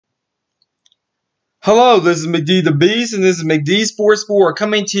Hello, this is McD the Beast, and this is McD Sports 4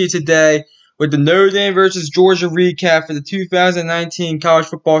 coming to you today with the Notre Dame versus Georgia recap for the 2019 college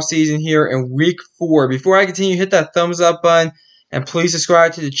football season here in Week 4. Before I continue, hit that thumbs up button, and please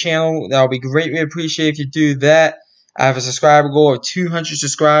subscribe to the channel. That would be greatly appreciated if you do that. I have a subscriber goal of 200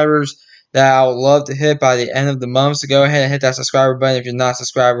 subscribers that I would love to hit by the end of the month, so go ahead and hit that subscriber button. If you're not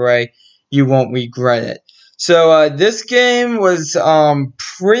subscribed already, you won't regret it. So this game was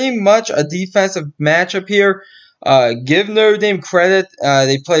pretty much a defensive matchup here. Give Notre Dame credit.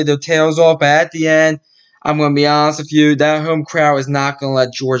 They played their tails off, but at the end, I'm going to be honest with you, that home crowd is not going to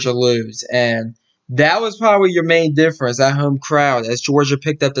let Georgia lose. And that was probably your main difference, that home crowd, as Georgia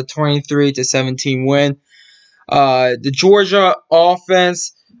picked up the 23-17 win. The Georgia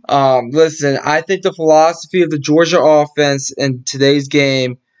offense, listen, I think the philosophy of the Georgia offense in today's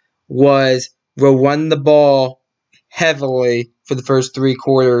game was we'll run the ball heavily for the first 3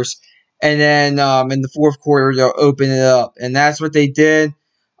 quarters, and then in the fourth quarter they'll open it up, and that's what they did.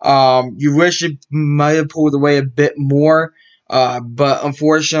 You wish it might have pulled away a bit more, but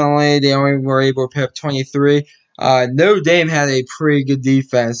unfortunately they only were able to pick up 23. Notre Dame had a pretty good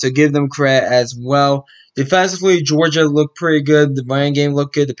defense, so give them credit as well. Defensively, Georgia looked pretty good. The running game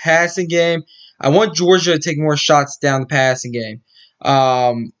looked good. The passing game, I want Georgia to take more shots down the passing game.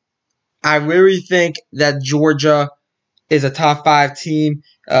 I really think that Georgia is a top 5 team.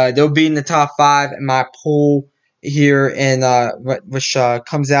 They'll be in the top 5 in my poll here, which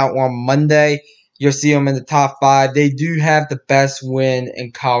comes out on Monday. You'll see them in the top 5. They do have the best win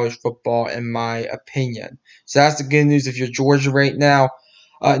in college football, in my opinion. So that's the good news if you're Georgia right now.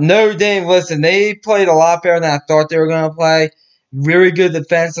 Notre Dame, listen, they played a lot better than I thought they were going to play. Really good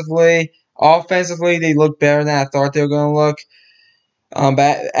defensively. Offensively, they looked better than I thought they were going to look.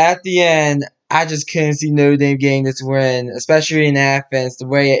 But at the end, I just couldn't see Notre Dame getting this win, especially in Athens. The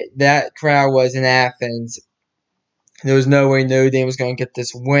way that crowd was in Athens, there was no way Notre Dame was going to get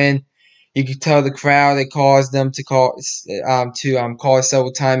this win. You could tell the crowd, it caused them to call several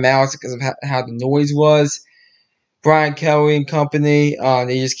timeouts because of how the noise was. Brian Kelly and company,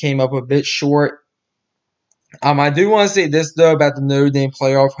 they just came up a bit short. I do want to say this though about the Notre Dame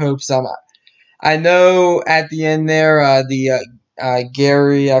playoff hopes. I know at the end there,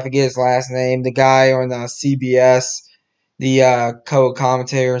 Gary, I forget his last name, the guy on CBS, the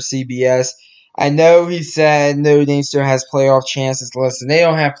co-commentator on CBS. I know he said Notre Dame still has playoff chances. Listen, they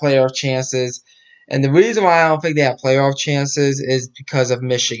don't have playoff chances. And the reason why I don't think they have playoff chances is because of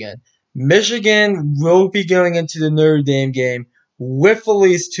Michigan. Michigan will be going into the Notre Dame game with at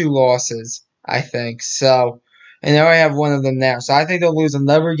least 2 losses, I think. So, and they already have one of them now. So I think they'll lose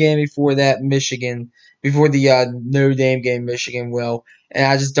another game before the Notre Dame game, Michigan will. And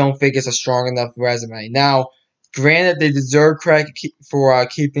I just don't think it's a strong enough resume. Now, granted, they deserve credit for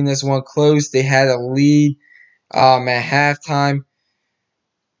keeping this one close. They had a lead at halftime.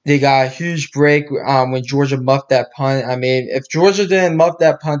 They got a huge break when Georgia muffed that punt. I mean, if Georgia didn't muff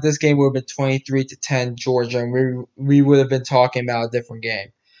that punt, this game would have been 23-10 Georgia, and we would have been talking about a different game.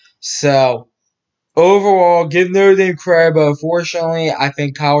 So, overall, give Notre Dame credit, but unfortunately, I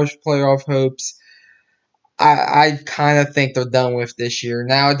think college playoff hopes, I kind of think they're done with this year.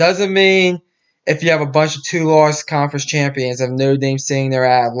 Now, it doesn't mean if you have a bunch of 2-loss conference champions of Notre Dame sitting there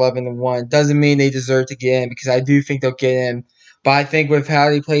at 11-1, doesn't mean they deserve to get in, because I do think they'll get in. But I think with how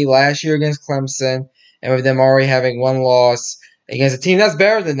they played last year against Clemson, and with them already having 1 loss against a team that's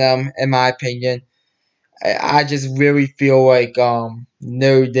better than them, in my opinion, I just really feel like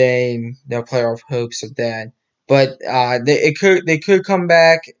Notre Dame, their playoff hopes are dead. But they could come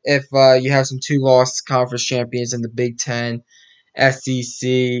back if you have some 2-loss conference champions in the Big Ten, SEC,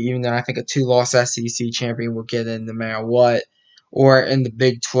 even though I think a 2-loss SEC champion will get in no matter what, or in the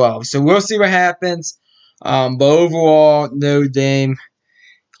Big 12. So we'll see what happens. But overall, Notre Dame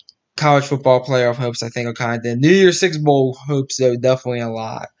college football playoff hopes, I think, are kind of dead. New Year's Six Bowl hopes, though, definitely a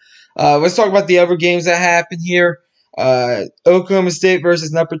lot. Let's talk about the other games that happened here. Oklahoma State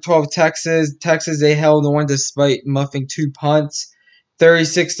versus number 12 Texas. Texas, they held on despite muffing 2 punts,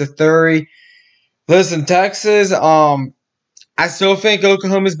 36-30. Listen, Texas, I still think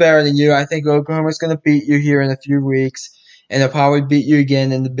Oklahoma's better than you. I think Oklahoma's going to beat you here in a few weeks. And they'll probably beat you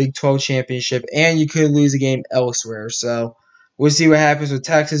again in the Big 12 championship. And you could lose a game elsewhere. So we'll see what happens with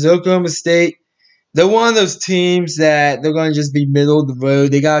Texas. Oklahoma State, they're one of those teams that they're going to just be middle of the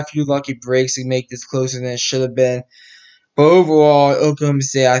road. They got a few lucky breaks to make this closer than it should have been. But overall, Oklahoma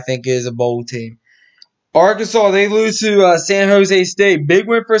State, I think, is a bowl team. Arkansas, they lose to San Jose State. Big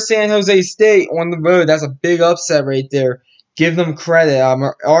win for San Jose State on the road. That's a big upset right there. Give them credit.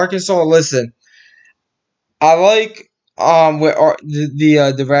 Arkansas, listen, I like Where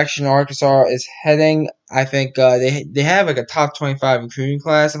the direction Arkansas is heading, I think they have like a top 25 recruiting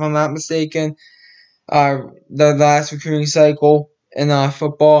class if I'm not mistaken. The last recruiting cycle in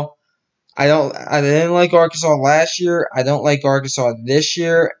football. I didn't like Arkansas last year. I don't like Arkansas this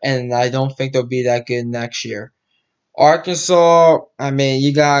year, and I don't think they'll be that good next year. Arkansas, I mean,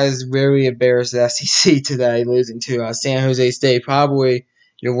 you guys really embarrassed the SEC today, losing to San Jose State, probably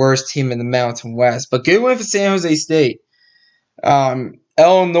your worst team in the Mountain West. But good win for San Jose State.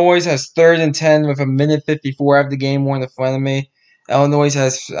 Illinois has 3rd and 10 with a minute 54. I have the game one in front of me. Illinois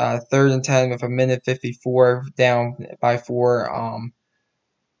has 3rd and 10 with a minute 54, down by 4.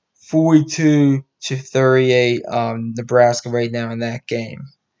 42-38. Nebraska right now in that game.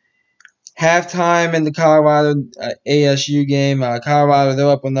 Halftime in the Colorado ASU game. Colorado, they're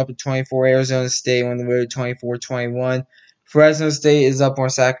up on number 24. Arizona State on the road 24-21. Fresno State is up on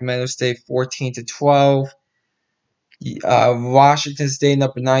Sacramento State 14-12. Washington State,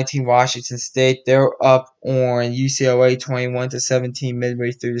 number 19, Washington State. They're up on UCLA 21-17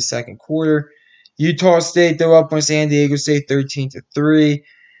 midway through the second quarter. Utah State, they're up on San Diego State 13-3.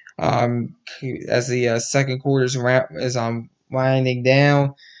 As the second quarter is winding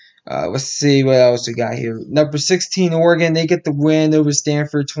down. Let's see what else we got here. Number 16, Oregon, they get the win over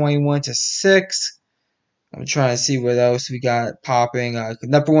Stanford 21-6. I'm trying to see what else we got popping.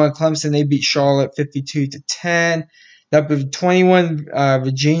 Number 1, Clemson, they beat Charlotte 52-10. Number 21,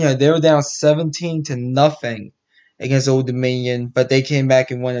 Virginia, they were down 17-0 against Old Dominion, but they came back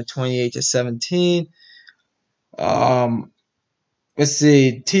and won at 28-17. Let's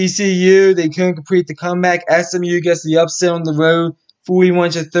see. TCU, they couldn't complete the comeback. SMU gets the upset on the road,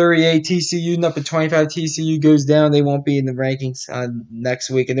 41-38. TCU, number 25, TCU goes down. They won't be in the rankings next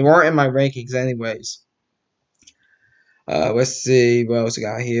week, and they weren't in my rankings anyways. Let's see what else we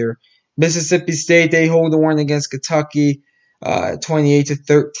got here. Mississippi State, they hold on against Kentucky,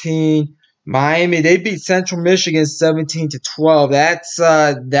 28-13. Miami, they beat Central Michigan 17-12. That's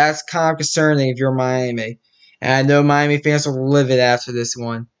kind of concerning if you're Miami. And I know Miami fans are livid after this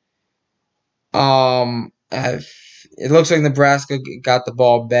one. It looks like Nebraska got the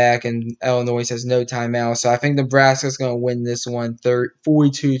ball back, and Illinois has no timeout. So I think Nebraska's going to win this one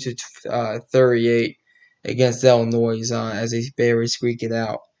 42-38 against Illinois as they barely squeak it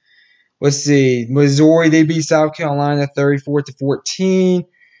out. Let's see. Missouri, they beat South Carolina 34-14.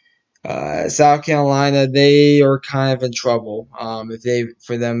 South Carolina, they are kind of in trouble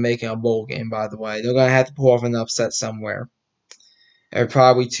for them making a bowl game, by the way. They're going to have to pull off an upset somewhere. Or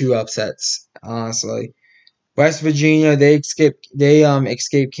probably 2 upsets, honestly. West Virginia, they escaped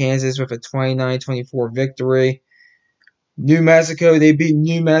Kansas with a 29-24 victory. New Mexico, they beat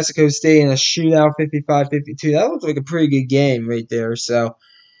New Mexico State in a shootout 55-52. That looks like a pretty good game right there. So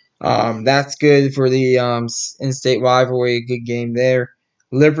that's good for the in-state rivalry, a good game there.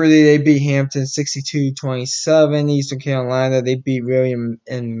 Liberty, they beat Hampton 62-27. Eastern Carolina, they beat William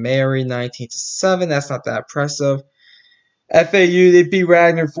and Mary 19-7. That's not that impressive. FAU, they beat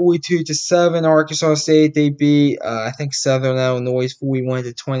Ragnar 42-7. Arkansas State, they beat I think Southern Illinois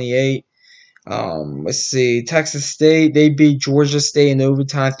 41-28. Let's see. Texas State, they beat Georgia State in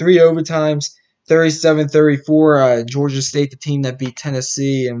overtime. 3 overtimes, 37-34. Georgia State, the team that beat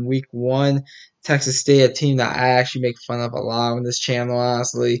Tennessee in week 1. Texas State, a team that I actually make fun of a lot on this channel,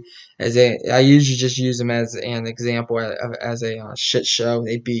 honestly. I usually just use them as an example, as a shit show.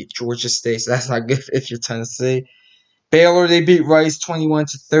 They beat Georgia State, so that's not good if you're Tennessee. Baylor, they beat Rice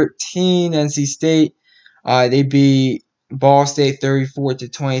 21-13. NC State, they beat Ball State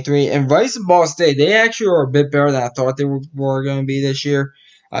 34-23. And Rice and Ball State, they actually are a bit better than I thought they were going to be this year.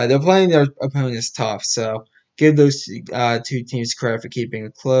 They're playing their opponents tough, so give those 2 teams credit for keeping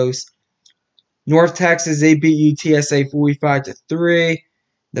it close. North Texas, they beat UTSA 45-3.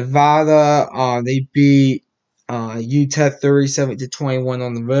 Nevada, they beat UTEP 37-21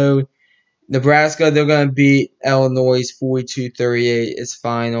 on the road. Nebraska, they're going to beat Illinois 42-38 is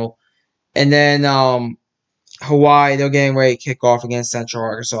final. And then Hawaii, they're getting ready to kick off against Central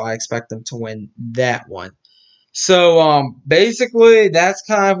Arkansas. I expect them to win that one. So basically, that's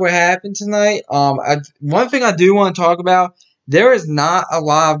kind of what happened tonight. One thing I do want to talk about, there is not a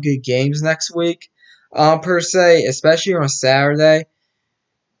lot of good games next week, per se, especially on Saturday.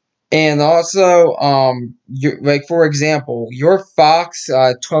 And also, like for example, your Fox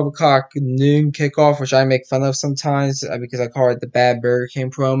 12 o'clock noon kickoff, which I make fun of sometimes because I call it the Bad Burger King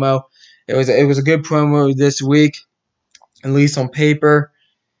promo. It was a good promo this week, at least on paper.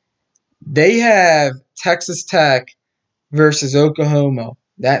 They have Texas Tech versus Oklahoma.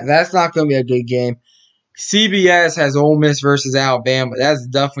 That's not going to be a good game. CBS has Ole Miss versus Alabama. That's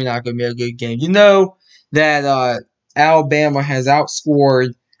definitely not going to be a good game. You know that Alabama has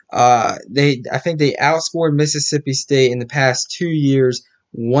outscored. I think they outscored Mississippi State in the past 2 years,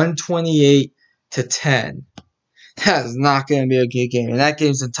 128-10. That is not going to be a good game, and that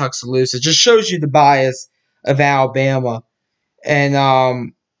game's in Tuscaloosa. It just shows you the bias of Alabama. And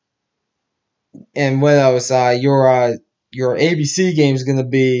what else? Your ABC game is going to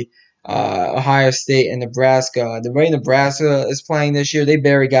be Ohio State and Nebraska. The way Nebraska is playing this year, they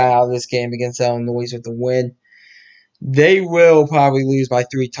barely got out of this game against Illinois with the win. They will probably lose by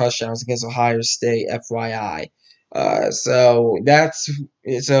 3 touchdowns against Ohio State, FYI. So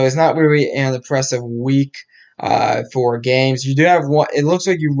it's not really an impressive week for games. You do have one. It looks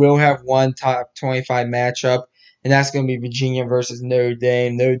like you will have one top 25 matchup, and that's going to be Virginia versus Notre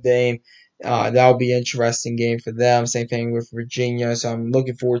Dame. Notre Dame. That'll be an interesting game for them. Same thing with Virginia, so I'm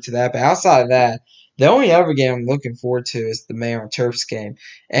looking forward to that. But outside of that, the only other game I'm looking forward to is the Mayor and Terps game.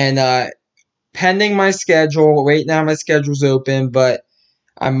 And pending my schedule, right now my schedule's open, but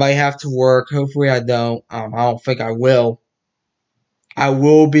I might have to work. Hopefully I don't. I don't think I will. I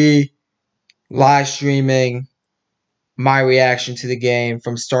will be live streaming my reaction to the game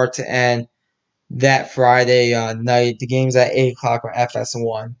from start to end that Friday night. The game's at 8 o'clock on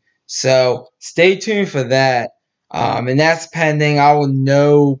FS1. So stay tuned for that. And that's pending. I will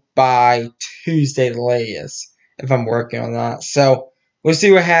know by Tuesday the latest if I'm working or not. So we'll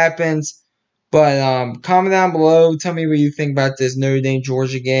see what happens. But comment down below. Tell me what you think about this Notre Dame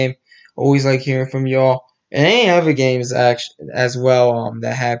Georgia game. Always like hearing from y'all. And any other games as well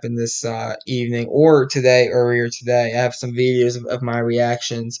that happened this evening or earlier today. I have some videos of my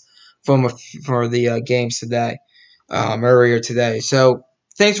reactions for the games today, earlier today. So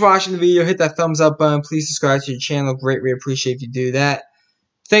thanks for watching the video. Hit that thumbs up button. Please subscribe to the channel. Greatly appreciate if you do that.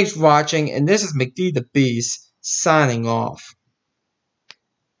 Thanks for watching. And this is McD the Beast signing off.